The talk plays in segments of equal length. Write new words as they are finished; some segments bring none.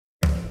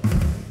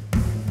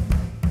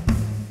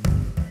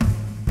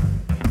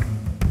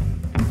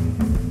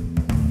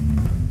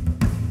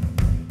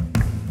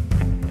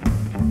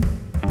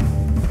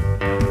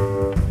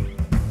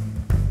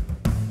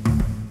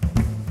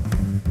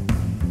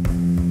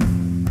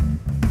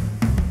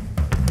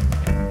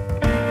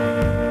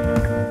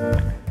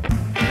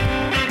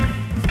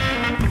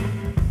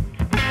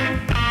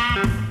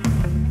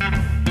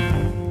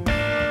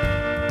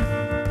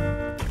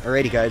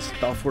Alrighty guys,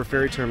 Balfour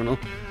Ferry Terminal.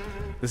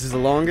 This is the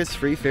longest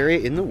free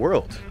ferry in the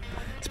world.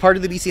 It's part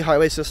of the BC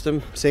highway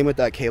system, same with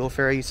that cable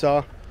ferry you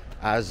saw,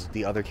 as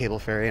the other cable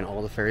ferry and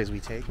all the ferries we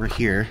take. We're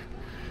here,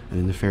 and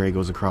then the ferry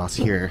goes across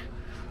here,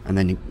 and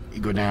then you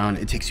go down,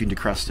 it takes you into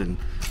Creston.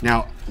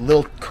 Now,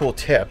 little cool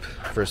tip,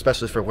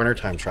 especially for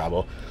wintertime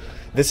travel,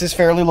 this is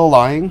fairly low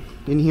lying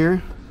in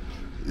here,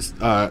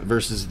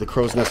 versus the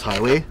Crow's Nest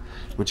Highway,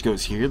 which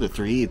goes here, the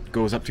 3, it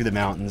goes up through the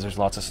mountains, there's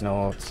lots of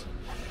snow, it's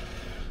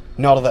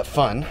not all that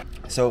fun.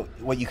 So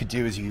what you could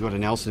do is you could go to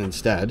Nelson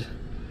instead,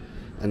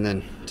 and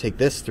then take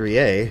this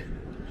 3A,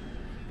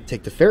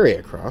 take the ferry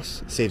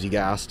across, saves you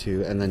gas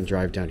too, and then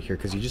drive down here,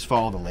 because you just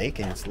follow the lake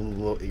and it's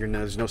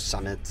there's no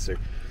summits or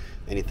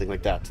anything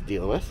like that to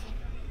deal with.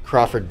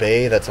 Crawford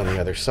Bay, that's on the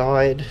other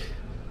side.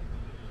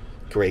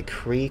 Grey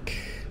Creek,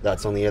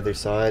 that's on the other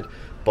side.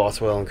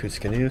 Boswell and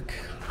Kootsanook.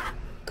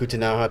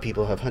 Kootenay,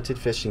 people have hunted,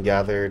 fished, and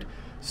gathered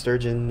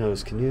sturgeon,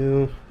 nose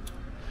canoe.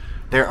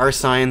 There are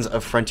signs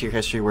of frontier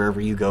history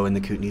wherever you go in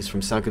the Kootenays,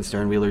 from sunken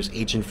sternwheelers,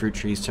 ancient fruit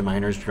trees, to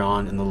miners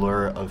drawn in the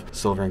lure of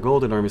silver and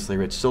gold. Enormously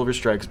rich silver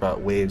strikes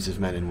brought waves of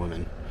men and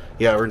women.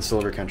 Yeah, we're in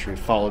silver country,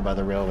 followed by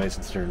the railways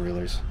and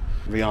sternwheelers.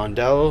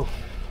 Riondell,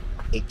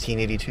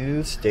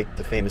 1882, staked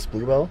the famous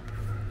Bluebell.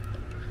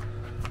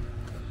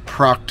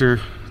 Proctor,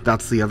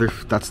 that's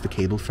the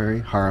cable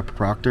ferry, Harrop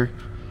Proctor.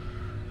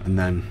 And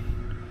then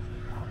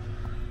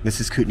this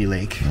is Kootenay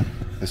Lake,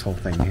 this whole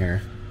thing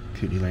here,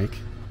 Kootenay Lake.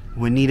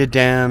 Juanita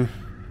Dam,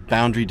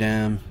 Boundary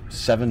Dam,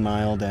 7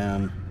 Mile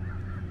Dam,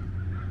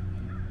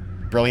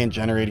 Brilliant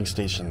Generating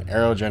Station,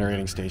 Arrow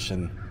Generating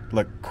Station,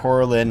 look,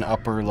 Coralin,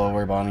 Upper,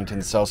 Lower,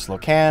 Bonington, South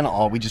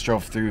Slocan, we just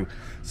drove through,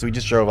 so we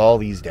just drove all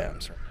these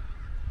dams.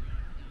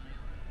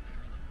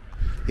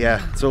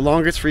 Yeah, so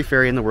longest free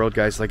ferry in the world,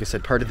 guys. Like I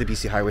said, part of the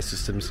BC highway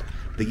systems.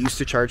 They used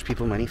to charge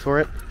people money for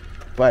it,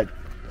 but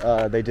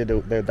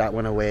that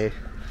went away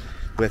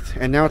with,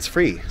 and now it's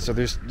free. So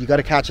you got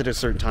to catch it at a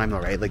certain time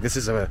though, right? Like this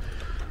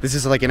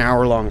is like an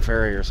hour-long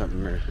ferry or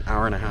something, or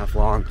hour and a half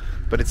long,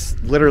 but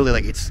it's literally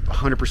like it's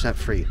 100%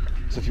 free.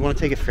 So if you want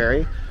to take a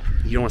ferry,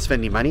 you don't want to spend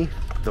any money,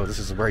 though, this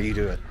is where you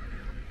do it.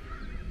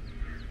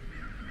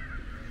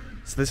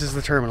 So this is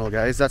the terminal,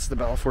 guys. That's the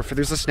Balfour.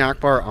 There's a snack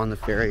bar on the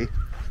ferry.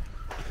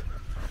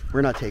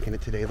 We're not taking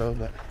it today though,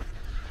 but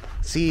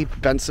see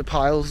Bensa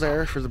piles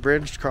there for the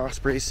bridge, cross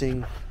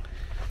bracing,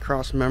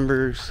 cross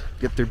members,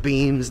 get their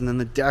beams, and then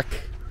the deck.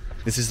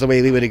 This is the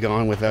way we would have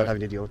gone without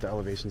having to deal with the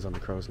elevations on the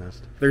Crow's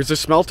Nest. There's a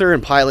smelter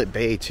in Pilot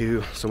Bay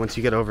too, so once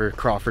you get over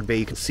Crawford Bay,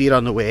 you can see it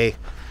on the way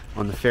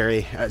on the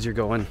ferry as you're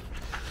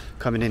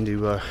coming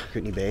into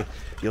Kootenay Bay.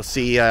 You'll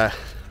see a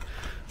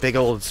big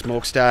old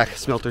smelter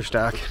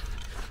stack.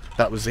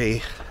 That was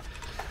a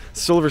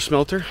silver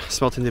smelter,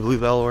 smelting the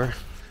Bluebell ore,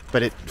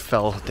 but it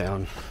fell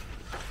down,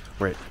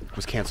 where it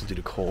was cancelled due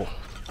to coal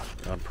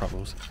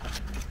problems.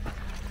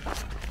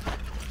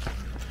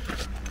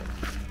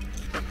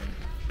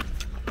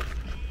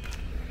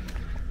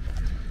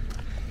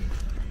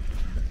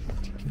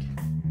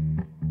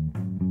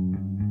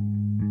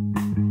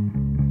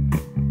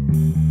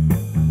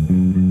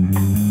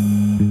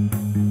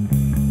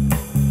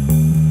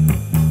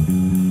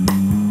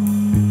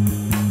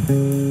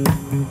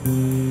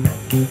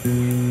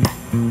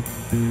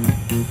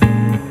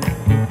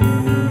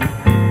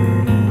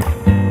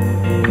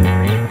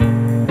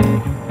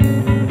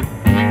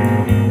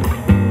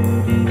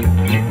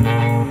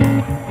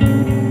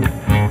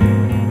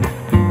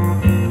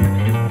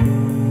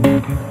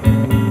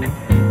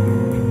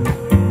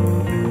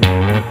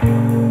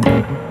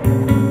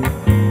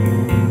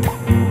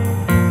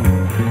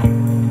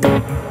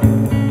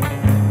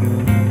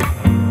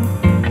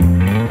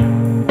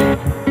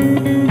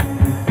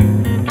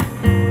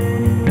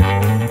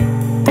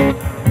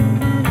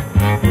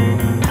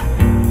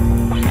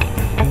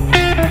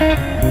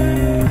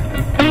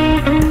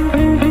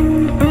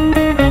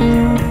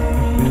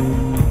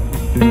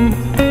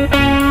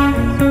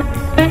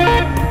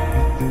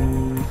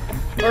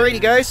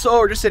 Alrighty guys, so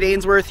we're just at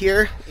Ainsworth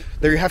here.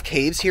 There you have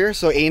caves here.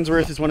 So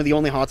Ainsworth is one of the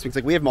only hot springs.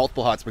 Like we have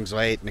multiple hot springs,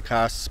 right?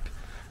 Nakusp,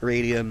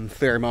 Radium,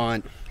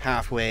 Fairmont,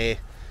 Halfway,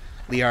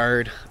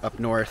 Liard, up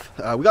north.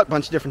 We got a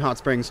bunch of different hot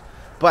springs,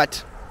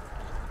 but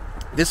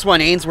this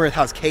one, Ainsworth,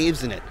 has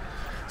caves in it.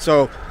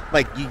 So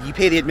like you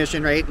pay the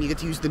admission, right? And you get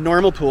to use the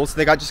normal pool. So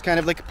they got just kind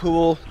of like a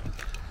pool,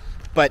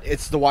 but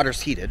the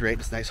water's heated, right?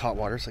 It's nice hot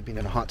water. It's like being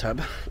in a hot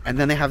tub. And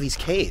then they have these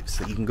caves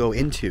that you can go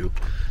into,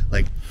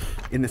 like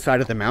in the side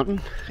of the mountain.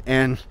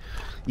 And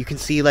you can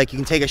see, like, you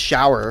can take a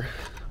shower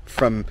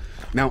from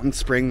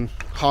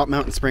hot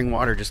mountain spring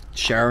water just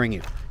showering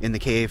you in the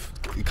cave.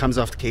 It comes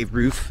off the cave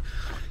roof,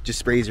 just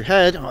sprays your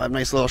head. Oh, a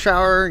nice little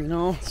shower, you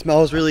know,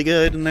 smells really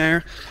good in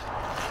there.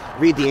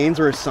 Read the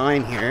Ainsworth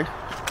sign here.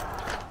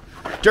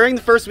 During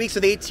the first weeks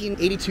of the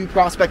 1882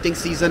 prospecting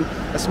season,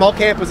 a small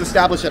camp was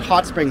established at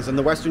Hotsprings on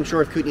the western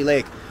shore of Kootenay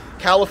Lake.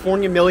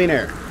 California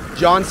millionaire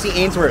John C.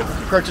 Ainsworth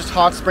purchased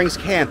Hot Springs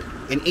Camp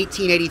in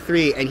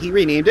 1883, and he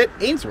renamed it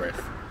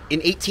Ainsworth. In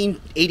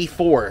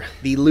 1884,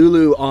 the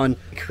Lulu on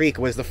Creek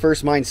was the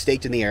first mine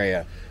staked in the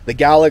area. The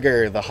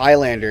Gallagher, the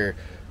Highlander,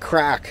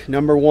 Crack,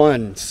 number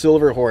 1,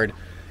 Silver Hoard,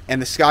 and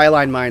the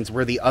Skyline mines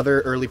were the other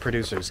early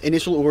producers.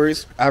 Initial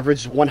ores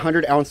averaged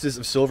 100 ounces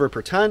of silver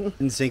per ton,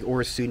 and zinc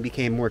ores soon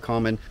became more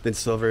common than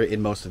silver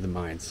in most of the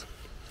mines.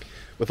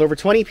 With over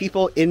 20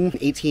 people in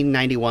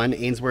 1891,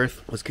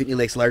 Ainsworth was Kootenay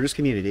Lake's largest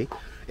community.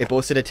 It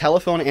boasted a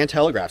telephone and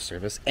telegraph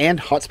service and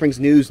Hotsprings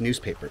News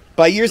newspaper.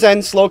 By year's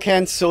end,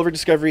 Slocan silver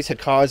discoveries had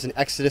caused an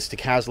exodus to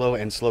Kaslo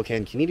and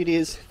Slocan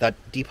communities that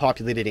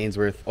depopulated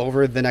Ainsworth.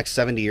 Over the next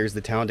 70 years,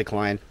 the town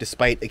declined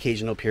despite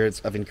occasional periods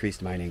of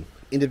increased mining.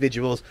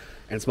 Individuals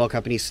and small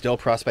companies still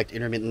prospect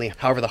intermittently.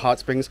 However, the hot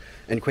springs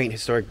and quaint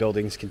historic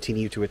buildings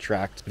continue to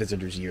attract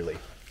visitors yearly.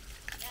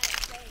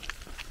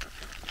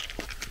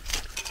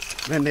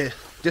 Then the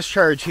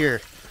discharge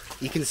here,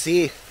 you can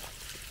see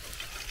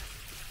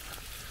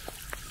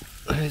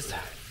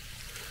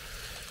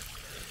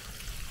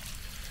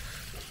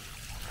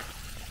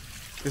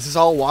this is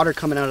all water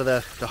coming out of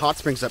the hot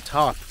springs up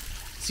top.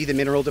 See the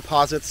mineral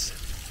deposits?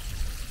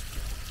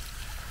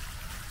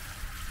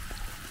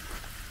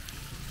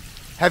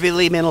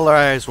 Heavily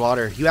mineralized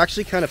water. You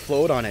actually kind of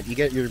float on it.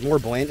 You're more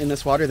buoyant in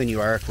this water than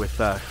you are with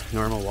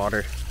normal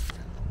water.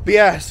 But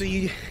yeah, so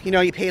you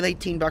pay like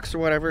 $18 or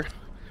whatever,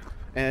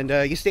 and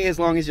you stay as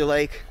long as you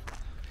like.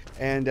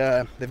 And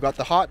they've got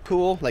the hot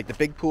pool, like the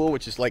big pool,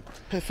 which is like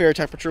fair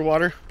temperature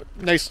water, but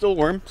nice, still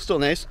warm, still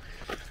nice.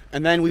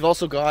 And then we've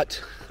also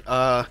got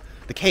the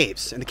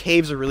caves, and the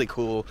caves are really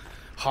cool.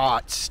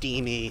 Hot,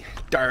 steamy,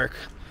 dark,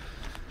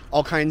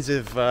 all kinds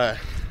of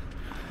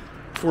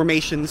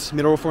formations,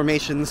 mineral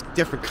formations,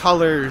 different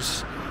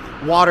colors,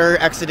 water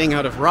exiting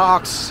out of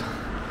rocks,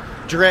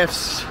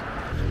 drifts.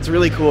 It's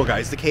really cool,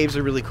 guys. The caves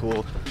are really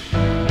cool.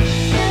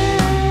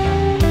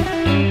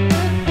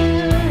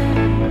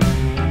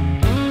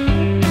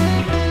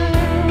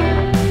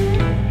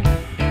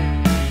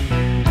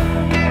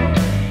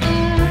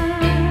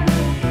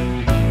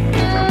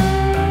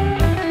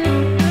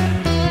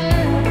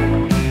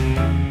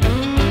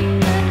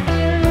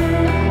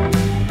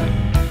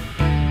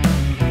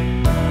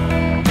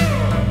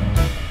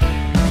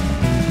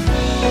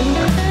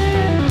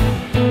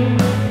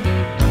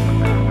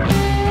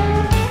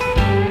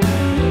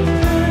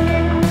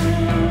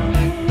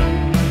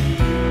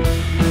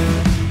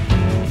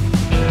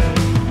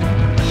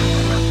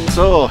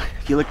 So,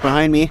 if you look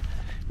behind me,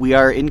 we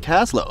are in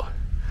Kaslo.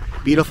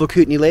 Beautiful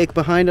Kootenay Lake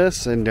behind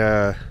us, and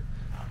oh,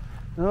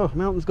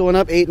 mountains going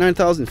up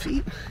 8,000–9,000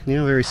 feet. You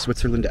know, very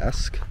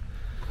Switzerland-esque.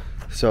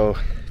 So,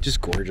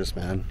 just gorgeous,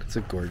 man. It's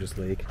a gorgeous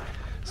lake.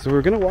 So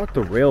we're gonna walk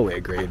the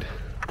railway grade.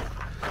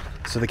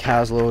 So the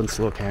Kaslo and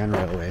Slocan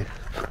Railway.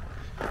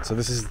 So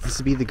this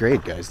would be the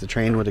grade, guys. The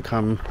train would have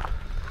come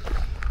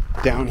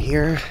down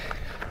here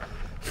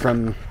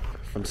from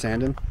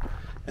Sandon,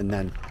 and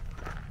then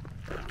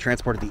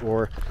transported the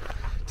ore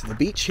to the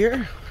beach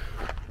here.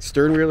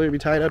 Sternwheeler would be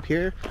tied up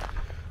here,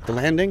 the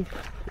landing,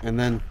 and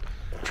then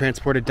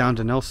transported down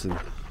to Nelson.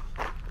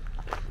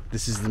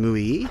 This is the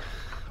Mui.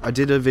 I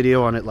did a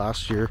video on it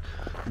last year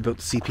about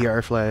the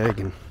CPR flag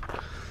and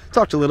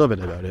talked a little bit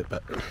about it,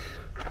 but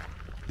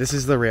this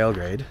is the rail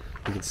grade.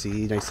 You can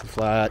see nice and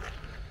flat,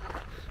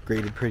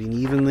 graded pretty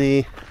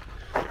evenly.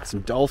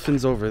 Some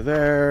dolphins over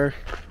there.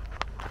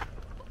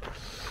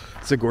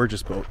 It's a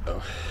gorgeous boat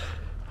though.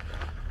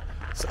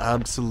 It's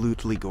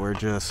absolutely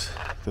gorgeous,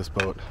 this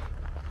boat.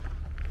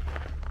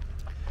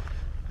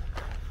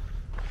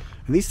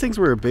 And these things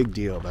were a big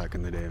deal back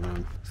in the day,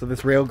 man. So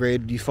this rail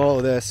grade, you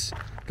follow this,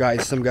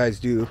 guys, some guys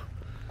do,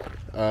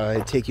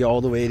 it'd take you all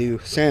the way to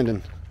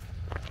Sandon.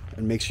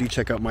 And make sure you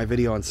check out my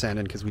video on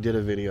Sandon, because we did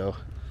a video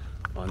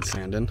on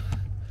Sandon.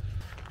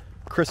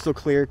 Crystal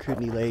clear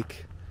Kootenay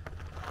Lake.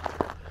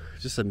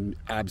 Just an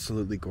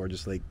absolutely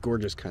gorgeous lake,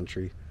 gorgeous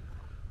country.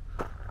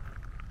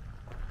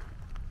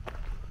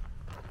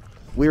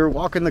 We were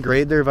walking the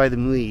grade there by the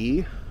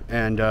Mui,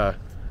 and I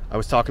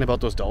was talking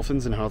about those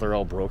dolphins and how they're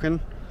all broken.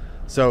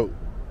 So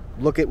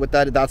look at what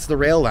that's the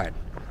rail line.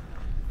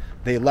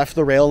 They left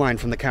the rail line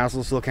from the Kaslo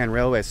Slocan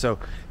Railway. So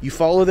you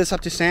follow this up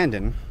to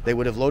Sandon. They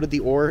would have loaded the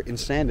ore in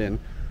Sandon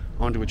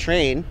onto a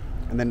train,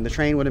 and then the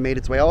train would have made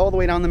its way all the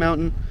way down the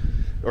mountain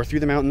or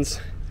through the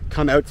mountains,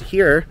 come out to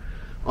here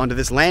onto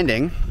this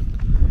landing,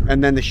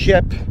 and then the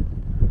ship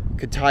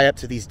could tie up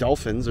to these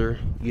dolphins, or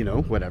you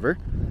know, whatever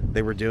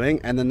they were doing,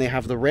 and then they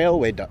have the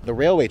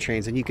railway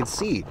trains, and you can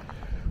see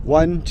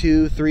 1,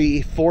 2,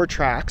 3, 4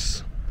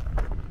 tracks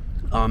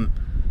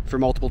for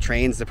multiple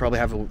trains. They probably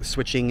have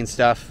switching and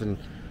stuff, and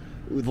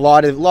a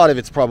lot of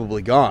it's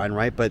probably gone,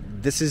 right? But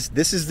this is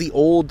the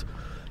old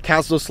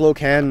Kaslo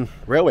Slocan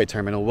railway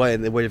terminal. What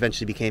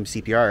eventually became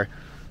CPR,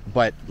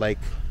 but like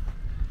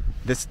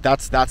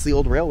that's the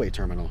old railway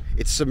terminal.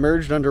 It's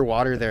submerged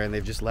underwater there, and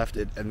they've just left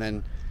it. And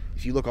then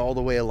if you look all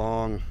the way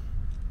along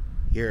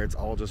here, it's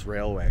all just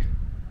railway.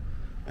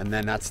 And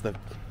then that's the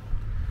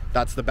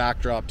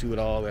backdrop to it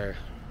all there.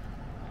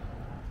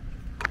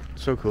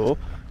 So cool.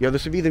 Yeah,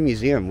 this would be the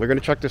museum. We're gonna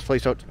check this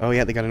place out. Oh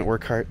yeah, they got an ore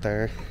cart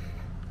there.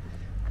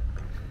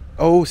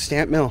 Oh,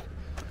 stamp mill.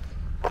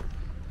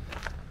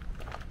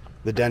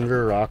 The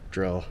Denver rock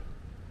drill.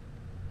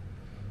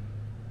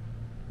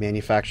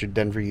 Manufactured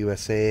Denver,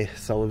 USA.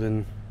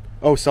 Sullivan.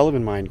 Oh,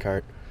 Sullivan Mine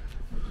Cart.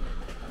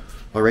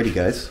 Alrighty,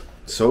 guys.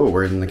 So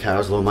we're in the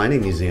Kaslo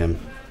Mining Museum.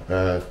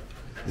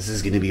 This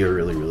is going to be a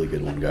really, really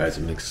good one, guys.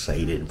 I'm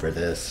excited for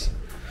this.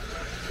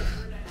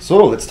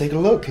 So let's take a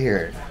look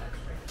here.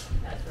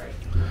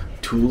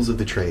 Tools of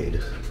the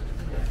trade.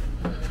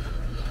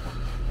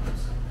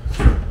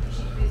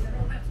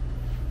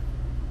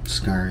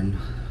 Skarn,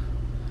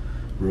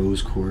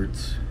 rose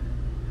quartz,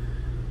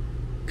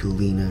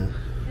 galena.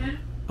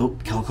 Oh,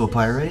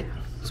 chalcopyrite.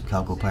 Some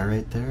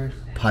chalcopyrite there.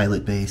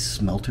 Pilot base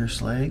smelter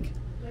slag.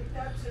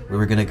 We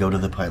were gonna go to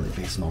the pilot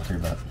base smelter,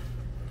 but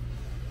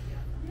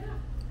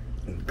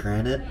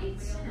granite,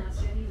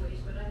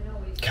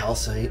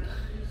 calcite,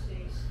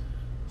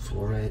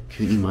 fluorite,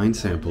 Kootenay mine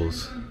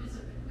samples.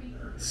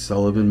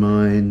 Sullivan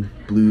Mine,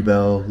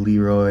 Bluebell,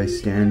 Leroy,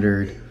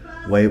 Standard,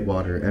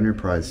 Whitewater,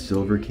 Enterprise,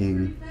 Silver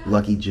King,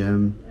 Lucky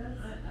Gem.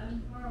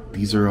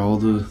 These are all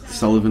the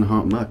Sullivan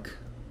hot muck.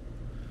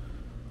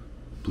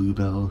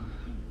 Bluebell,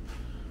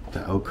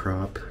 the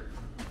Outcrop,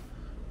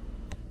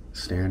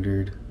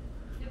 Standard,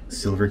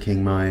 Silver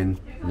King Mine,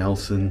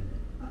 Nelson,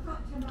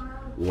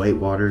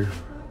 Whitewater,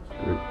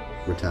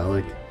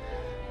 Metallic,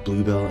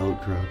 Bluebell,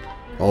 Outcrop.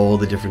 All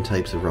the different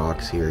types of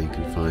rocks here you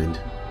can find.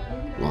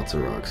 Lots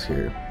of rocks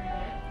here.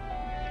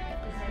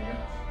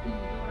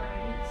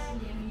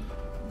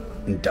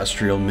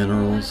 Industrial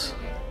minerals.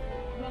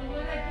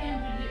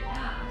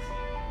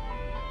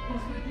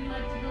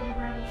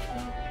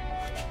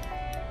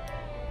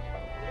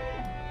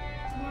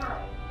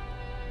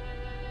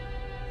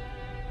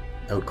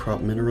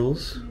 Outcrop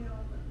minerals.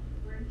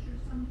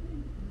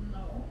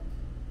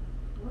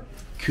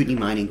 Kootenay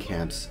mining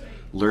camps.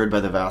 Lured by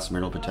the vast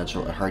mineral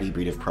potential, a hardy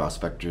breed of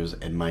prospectors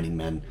and mining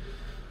men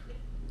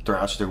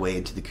thrashed their way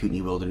into the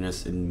Kootenay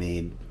wilderness and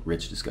made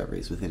rich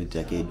discoveries. Within a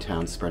decade,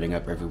 towns spreading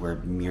up everywhere,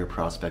 mere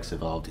prospects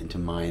evolved into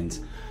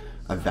mines.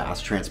 A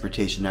vast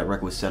transportation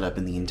network was set up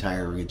and the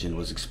entire region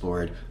was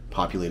explored,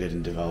 populated,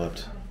 and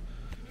developed.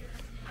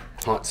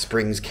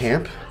 Hotsprings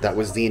Camp, that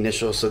was the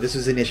initial, so this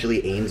was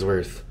initially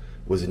Ainsworth,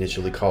 was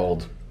initially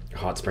called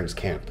Hotsprings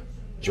Camp.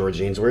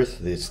 George Ainsworth,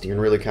 the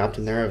sternwheeler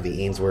captain there of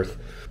the Ainsworth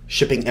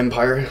shipping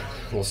empire,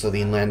 also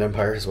the inland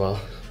empire as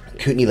well.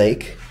 Kootenay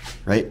Lake,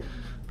 right?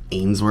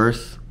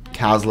 Ainsworth,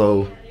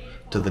 Kaslo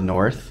to the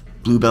north,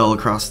 Bluebell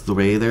across the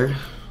way there,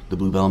 the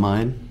Bluebell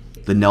mine,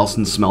 the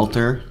Nelson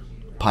smelter,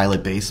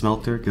 Pilot Bay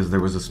smelter, because there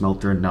was a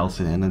smelter in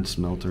Nelson and a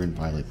smelter in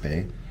Pilot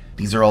Bay.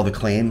 These are all the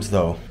claims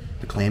though,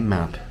 the claim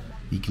map.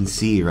 You can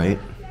see, right?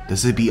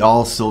 This would be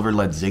all silver,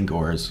 lead, zinc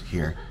ores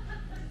here.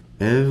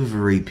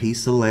 Every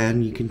piece of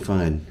land you can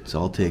find, it's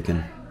all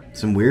taken.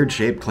 Some weird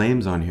shaped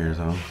claims on here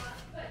though.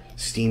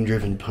 Steam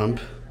driven pump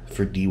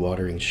for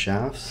dewatering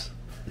shafts.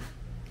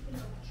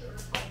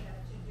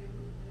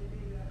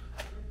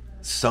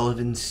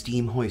 Sullivan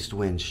steam hoist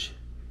winch,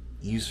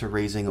 used for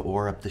raising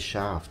ore up the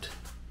shaft.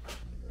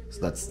 So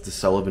that's the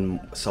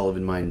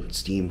Sullivan Mine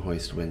steam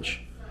hoist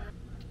winch.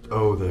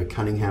 Oh, the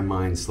Cunningham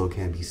Mine,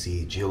 Slocan,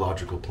 BC,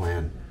 geological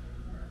plan.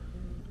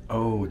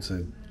 Oh, it's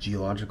a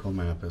geological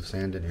map of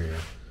sand in here.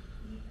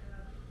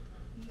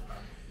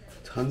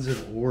 Tons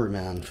of ore,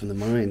 man, from the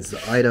mines.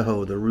 The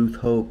Idaho, the Ruth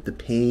Hope, the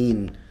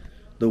Payne,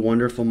 the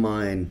Wonderful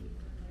Mine.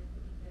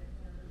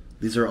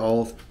 These are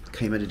all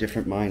came out of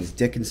different mines.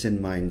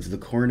 Dickinson Mines, the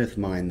Corneth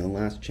Mine, the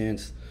Last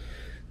Chance,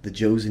 the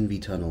Josenby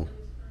Tunnel,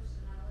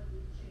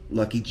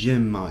 Lucky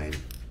Jim Mine,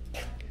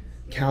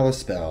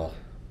 Kalispell.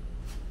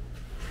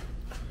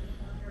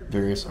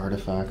 Various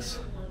artifacts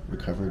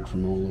recovered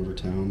from all over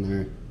town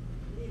there.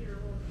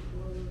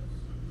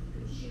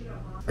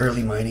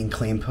 Early mining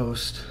claim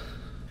post.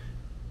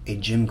 A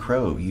Jim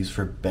Crow used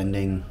for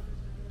bending,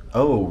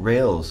 oh,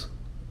 rails.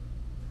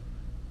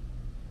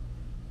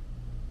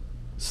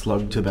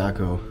 Slug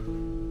tobacco.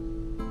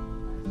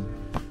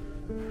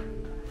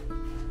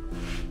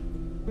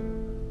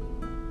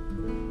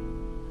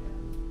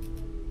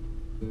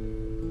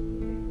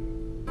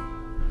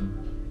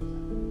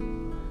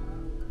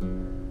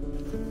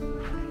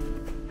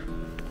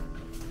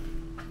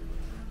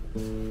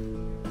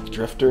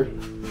 Drifter.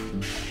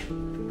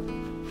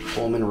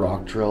 Coleman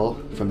rock drill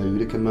from the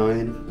Utica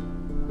mine.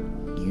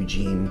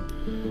 Eugene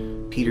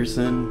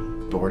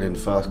Peterson, born in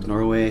Falk,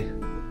 Norway,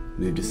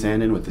 moved to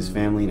Sandon with his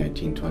family in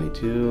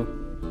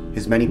 1922.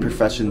 His many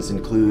professions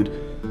include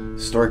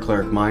store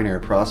clerk, miner,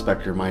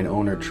 prospector, mine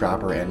owner,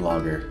 trapper, and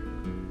logger.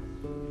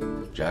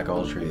 Jack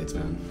all trades,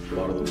 man. A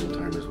lot of those old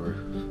timers were.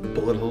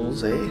 Bullet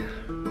holes, eh?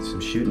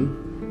 Some shooting.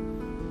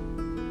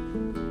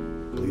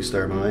 Blue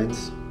Star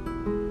Mines.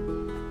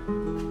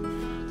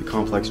 The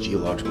complex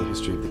geological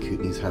history of the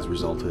Kootenays has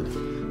resulted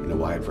in a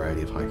wide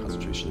variety of high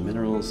concentration of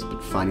minerals,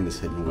 but finding this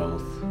hidden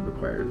wealth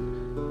required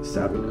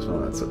stabbing as well.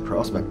 That's what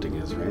prospecting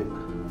is, right?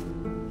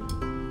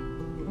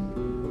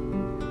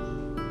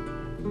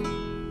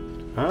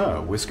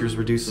 Ah, whiskers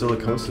reduce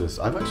silicosis.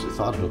 I've actually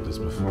thought about this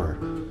before.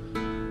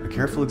 A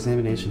careful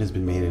examination has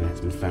been made and it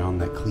has been found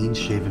that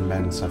clean-shaven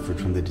men suffered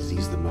from the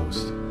disease the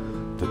most,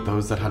 that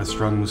those that had a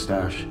strong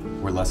moustache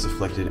were less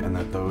afflicted, and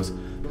that those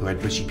who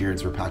had bushy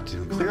beards were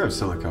practically clear of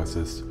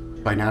silicosis.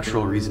 By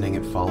natural reasoning,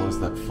 it follows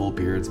that full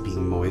beards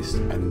being moist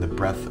and the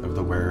breath of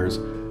the wearers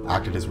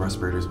acted as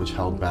respirators which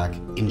held back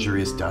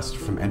injurious dust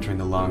from entering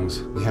the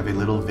lungs. We have a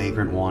little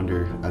vagrant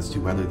wonder as to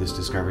whether this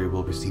discovery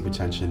will receive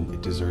attention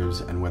it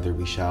deserves and whether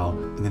we shall,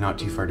 in the not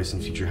too far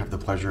distant future, have the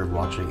pleasure of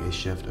watching a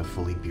shift of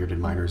fully bearded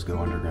miners go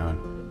underground.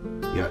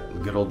 Yeah,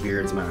 good old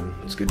beards, man.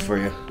 It's good for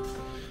you.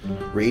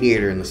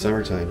 Radiator in the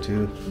summertime,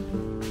 too.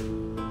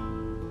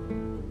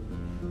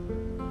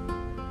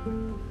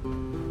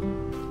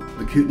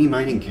 The Kootenay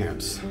mining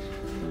camps.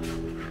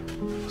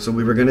 So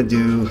we were gonna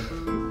do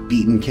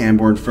Beaton,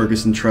 Camborne,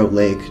 Ferguson, Trout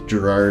Lake,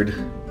 Gerard.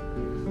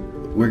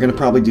 We're gonna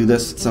probably do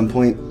this at some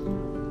point.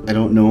 I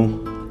don't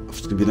know if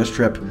it's gonna be this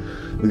trip.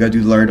 We gotta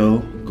do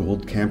Lardo,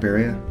 Gold Camp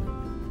area.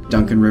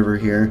 Duncan River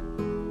here.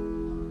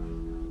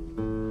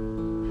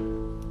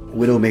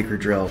 Widowmaker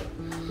drill.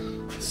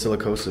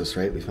 Silicosis,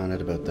 right? We found out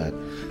about that.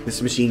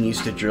 This machine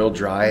used to drill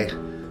dry,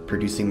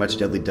 producing much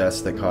deadly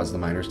dust that caused the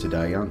miners to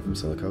die young from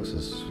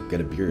silicosis.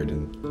 Get a beard,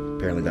 and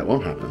apparently that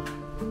won't happen.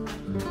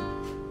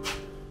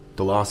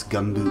 The Lost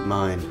Gumboot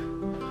Mine.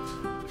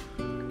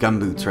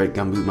 Gumboots, right?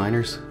 Gumboot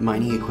miners.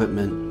 Mining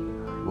equipment.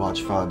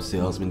 Watch fob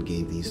salesman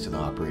gave these to the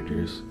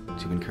operators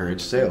to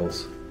encourage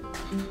sales.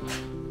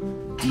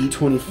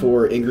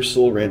 D24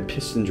 Ingersoll red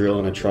piston drill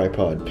on a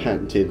tripod,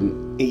 patented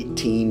in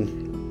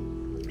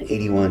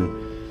 1881.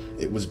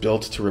 It was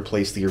built to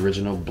replace the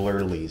original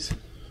Blurleys.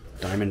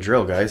 Diamond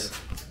drill, guys.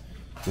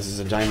 This is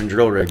a diamond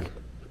drill rig.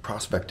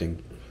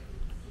 Prospecting.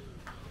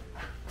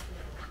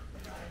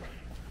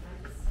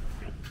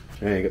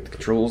 Okay, you got the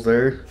controls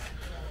there.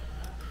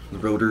 The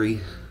rotary.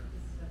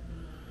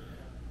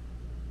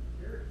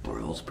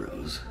 Boyles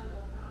Bros.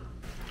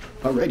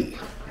 Alrighty,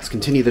 let's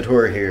continue the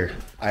tour here.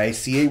 I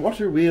see a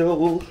water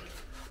wheel.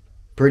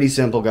 Pretty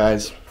simple,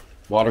 guys.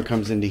 Water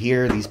comes into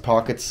here, these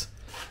pockets,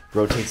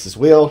 rotates this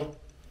wheel,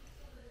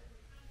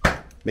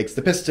 makes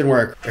the piston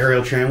work.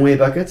 Aerial tramway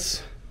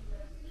buckets.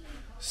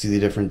 See the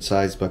different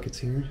size buckets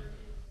here.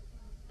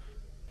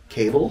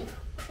 Cable.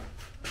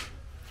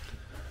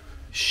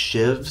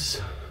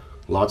 Shivs.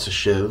 Lots of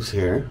shivs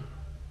here.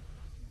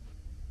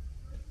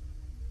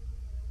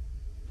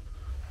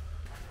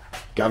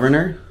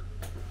 Governor.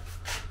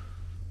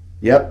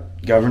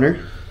 Yep,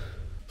 governor.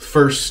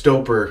 First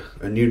stoper,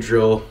 a new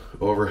drill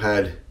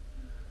overhead,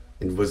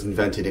 and was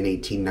invented in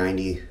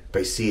 1890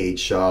 by C.H.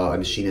 Shaw, a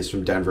machinist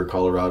from Denver,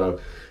 Colorado.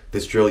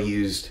 This drill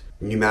used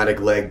pneumatic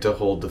leg to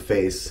hold the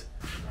face.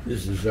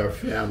 This is our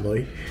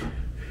family.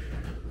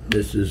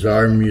 This is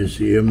our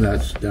museum.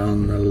 That's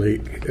down the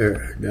lake,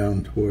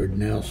 down toward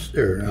Nelson,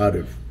 or out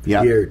of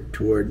here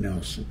toward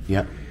Nelson.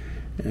 Yep.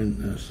 And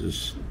this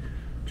is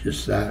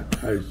just that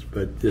house,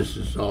 but this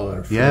is all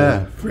our friends.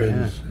 Yeah.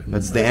 And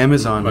that's the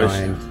Amazon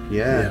mine.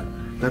 Yeah.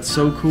 That's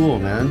so cool,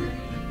 man.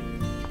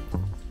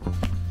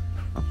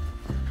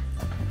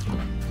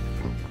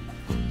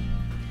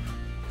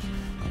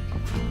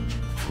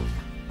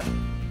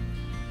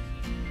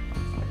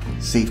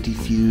 Safety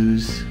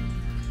fuse,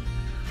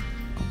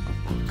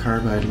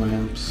 carbide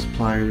lamps,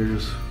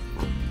 pliers.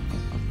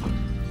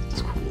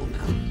 It's cool,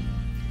 man.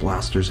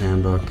 Blaster's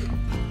handbook,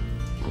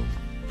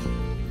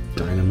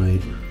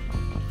 dynamite.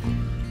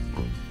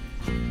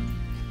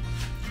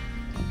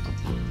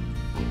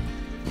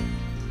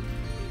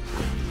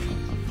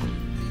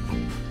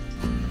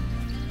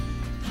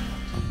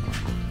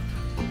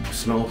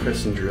 Small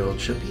press and drill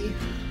chippy.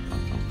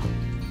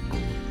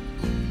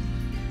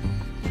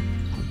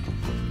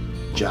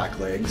 Jack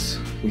legs.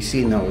 We've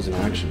seen those in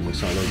action. We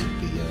saw those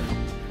at the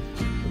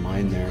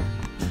mine there.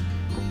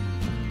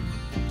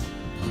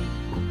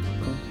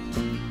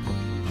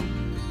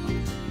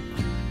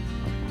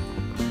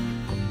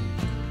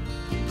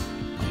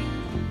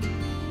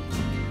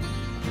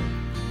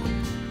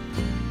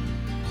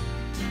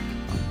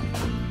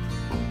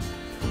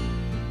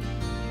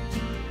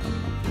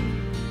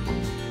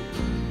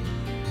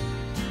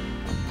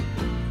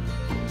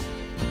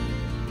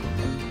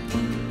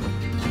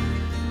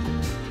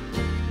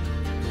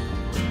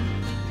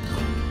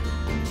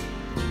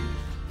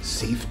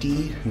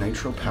 Safety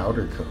nitro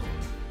powder co.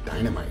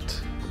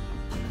 Dynamite.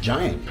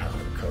 Giant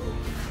powder co.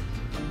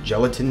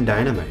 Gelatin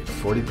dynamite.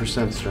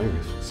 40%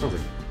 strength. Sounds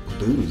like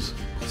booze.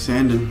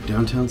 Sandon.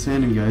 Downtown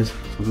Sandon, guys.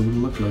 That's what it would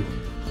look like.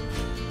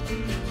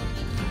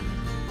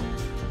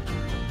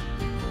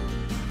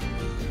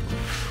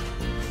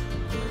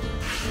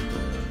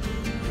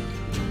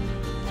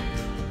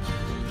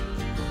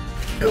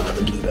 Oh,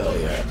 the Bluebell,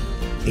 yeah.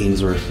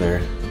 Ainsworth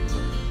there.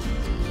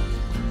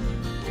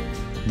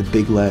 The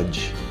Big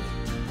Ledge.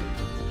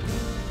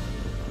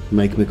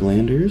 Mike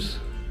McLanders,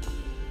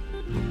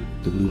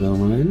 the Bluebell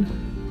Mine,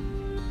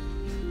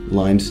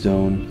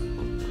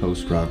 limestone,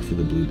 host rock for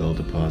the Bluebell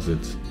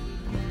deposits.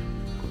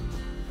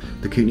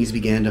 The Kootenays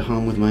began to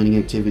hum with mining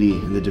activity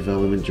and the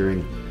development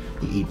during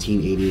the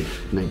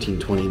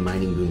 1880-1920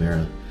 mining boom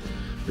era.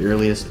 The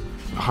earliest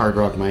hard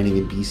rock mining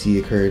in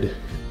BC occurred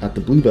at the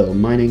Bluebell,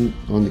 mining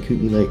on the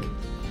Kootenay Lake.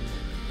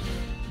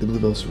 The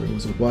Bluebell story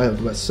was a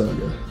Wild West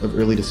saga of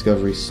early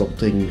discovery,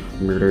 salting,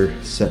 murder,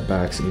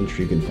 setbacks,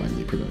 intrigue, and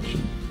finally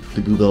production.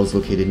 The Goobel is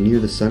located near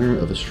the center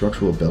of a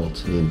structural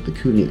belt named the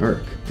Kootenay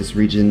Arc. This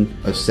region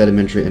of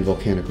sedimentary and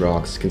volcanic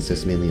rocks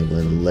consists mainly of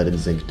lead and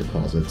zinc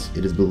deposits.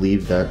 It is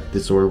believed that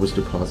this ore was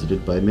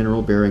deposited by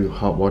mineral-bearing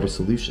hot water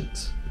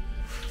solutions.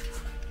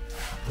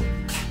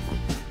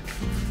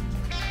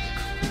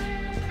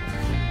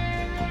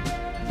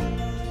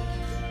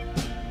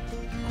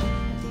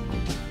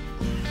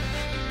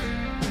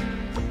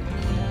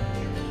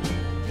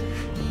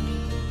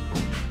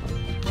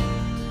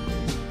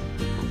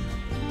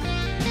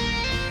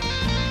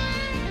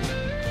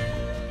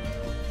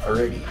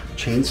 Alrighty,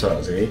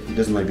 chainsaws, eh? Who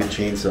doesn't like a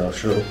chainsaw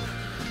show?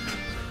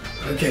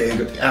 Okay, I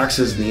got the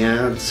axes and the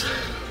adze.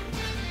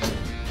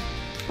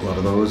 A lot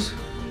of those.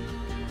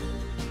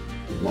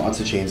 Lots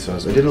of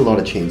chainsaws. I did a lot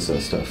of chainsaw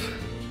stuff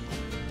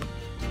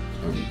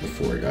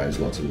before, guys.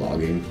 Lots of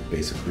logging,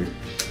 basically.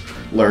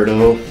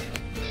 Lardo.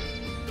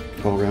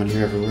 All around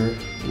here, everywhere.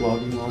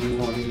 Logging,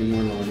 and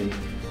more logging.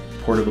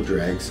 Portable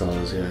drag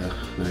saws, yeah,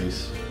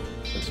 nice.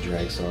 That's a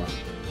drag saw.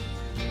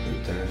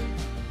 Right there.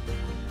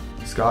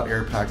 Scott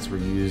air packs were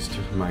used to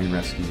mine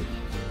rescue.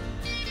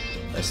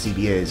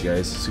 SCBAs,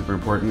 guys, super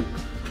important.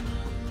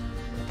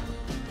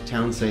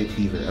 Town site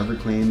fever. Every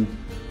claim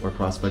or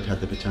prospect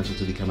had the potential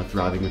to become a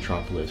thriving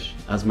metropolis.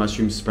 As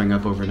mushrooms sprang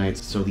up overnight,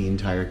 so the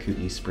entire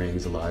Kootenay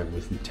springs alive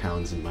with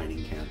towns and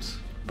mining camps.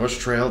 Bush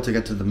trail to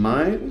get to the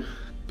mine.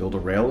 Build a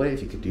railway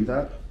if you could do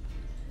that,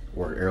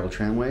 or aerial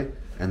tramway,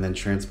 and then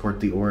transport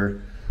the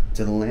ore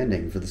to the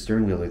landing for the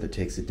sternwheeler that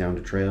takes it down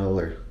to trail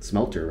or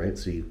smelter, right?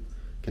 So you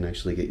can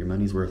actually get your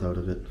money's worth out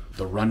of it.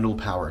 The Rundle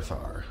Power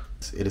Thar.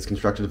 It is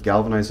constructed of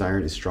galvanized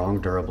iron, is strong,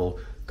 durable,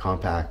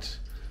 compact,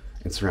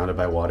 and surrounded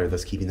by water,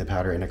 thus keeping the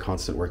powder in a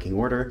constant working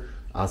order.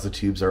 As the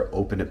tubes are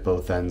open at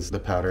both ends,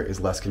 the powder is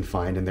less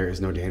confined and there is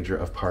no danger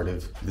of part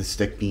of the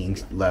stick being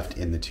left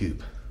in the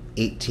tube.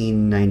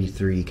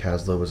 1893,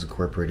 Kaslo was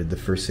incorporated, the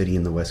first city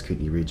in the West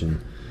Kootenay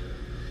region.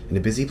 And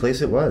a busy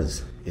place it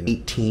was. In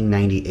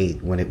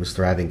 1898, when it was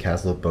thriving,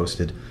 Kaslo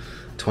boasted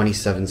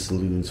 27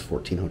 saloons,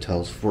 14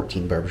 hotels,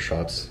 14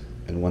 barbershops,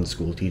 and 1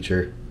 school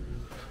teacher.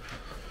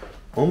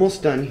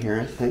 Almost done here,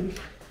 I think.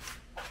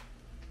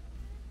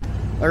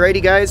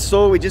 Alrighty, guys,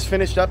 so we just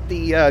finished up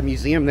the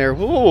museum there.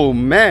 Oh,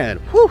 man.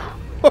 Whew.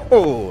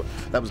 Oh,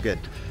 that was good.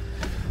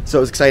 So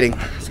it was exciting.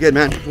 It's good,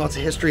 man. Lots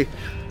of history.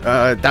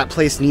 That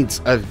place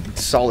needs a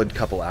solid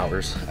couple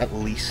hours, at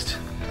least.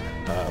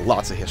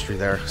 Lots of history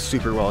there.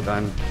 Super well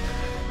done.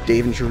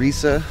 Dave and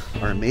Teresa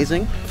are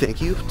amazing.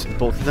 Thank you to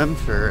both of them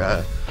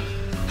for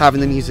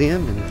having the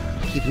museum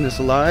and keeping this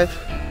alive.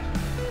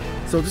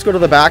 So just go to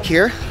the back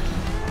here.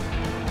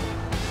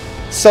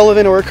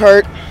 Sullivan ore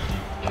cart.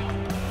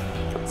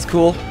 It's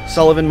cool.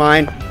 Sullivan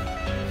mine.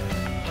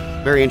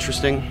 Very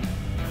interesting.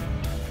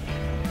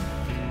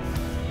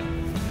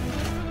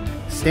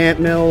 Stamp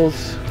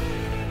mills.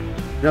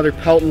 Another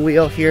Pelton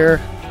wheel here.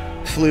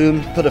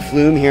 Flume. Put a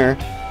flume here.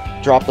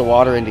 Drop the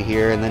water into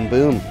here and then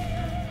boom.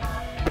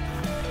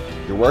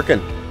 You're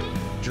working.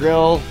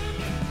 Drill.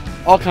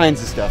 All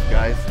kinds of stuff,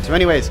 guys. So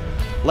anyways,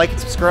 like and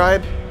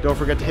subscribe. Don't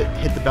forget to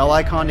hit the bell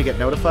icon to get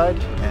notified.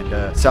 And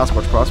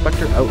Sasquatch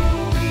Prospector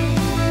out.